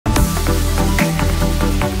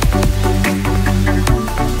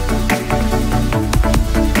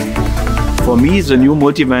For me, the new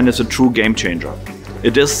multivan is a true game changer.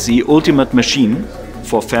 It is the ultimate machine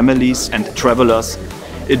for families and travelers.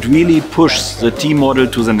 It really pushes the T model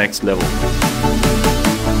to the next level.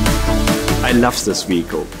 I love this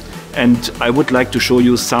vehicle, and I would like to show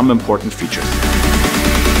you some important features.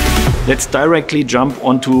 Let's directly jump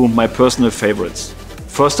onto my personal favorites.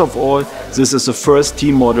 First of all, this is the first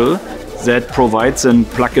T model that provides a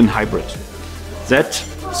plug-in hybrid. That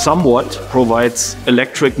somewhat provides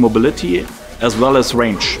electric mobility as well as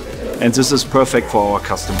range, and this is perfect for our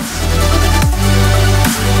customers.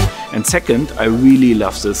 And second, I really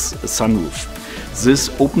love this sunroof. This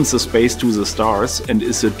opens the space to the stars and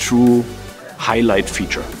is a true highlight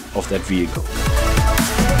feature of that vehicle.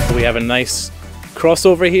 We have a nice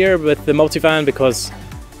crossover here with the multivan because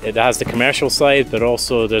it has the commercial side, but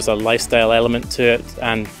also there's a lifestyle element to it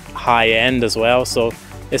and high end as well. So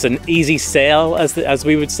it's an easy sell, as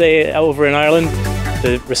we would say over in Ireland.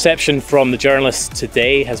 The reception from the journalists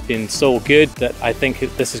today has been so good that I think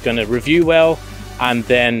this is going to review well and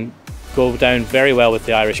then go down very well with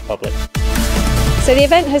the Irish public. So the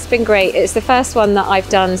event has been great. It's the first one that I've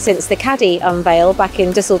done since the Caddy unveil back in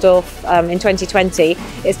Düsseldorf in 2020.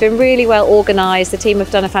 It's been really well organised. The team have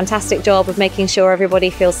done a fantastic job of making sure everybody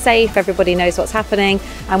feels safe, everybody knows what's happening,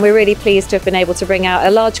 and we're really pleased to have been able to bring out a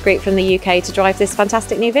large group from the UK to drive this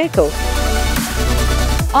fantastic new vehicle.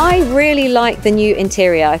 I really like the new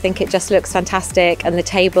interior. I think it just looks fantastic, and the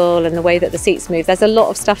table and the way that the seats move. There's a lot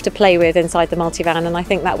of stuff to play with inside the multivan, and I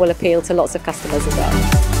think that will appeal to lots of customers as well.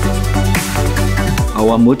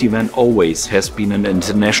 Our multivan always has been an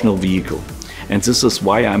international vehicle, and this is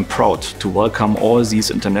why I'm proud to welcome all these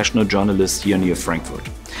international journalists here near Frankfurt.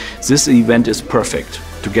 This event is perfect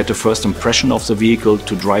to get a first impression of the vehicle,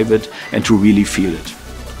 to drive it and to really feel it.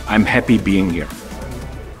 I'm happy being here.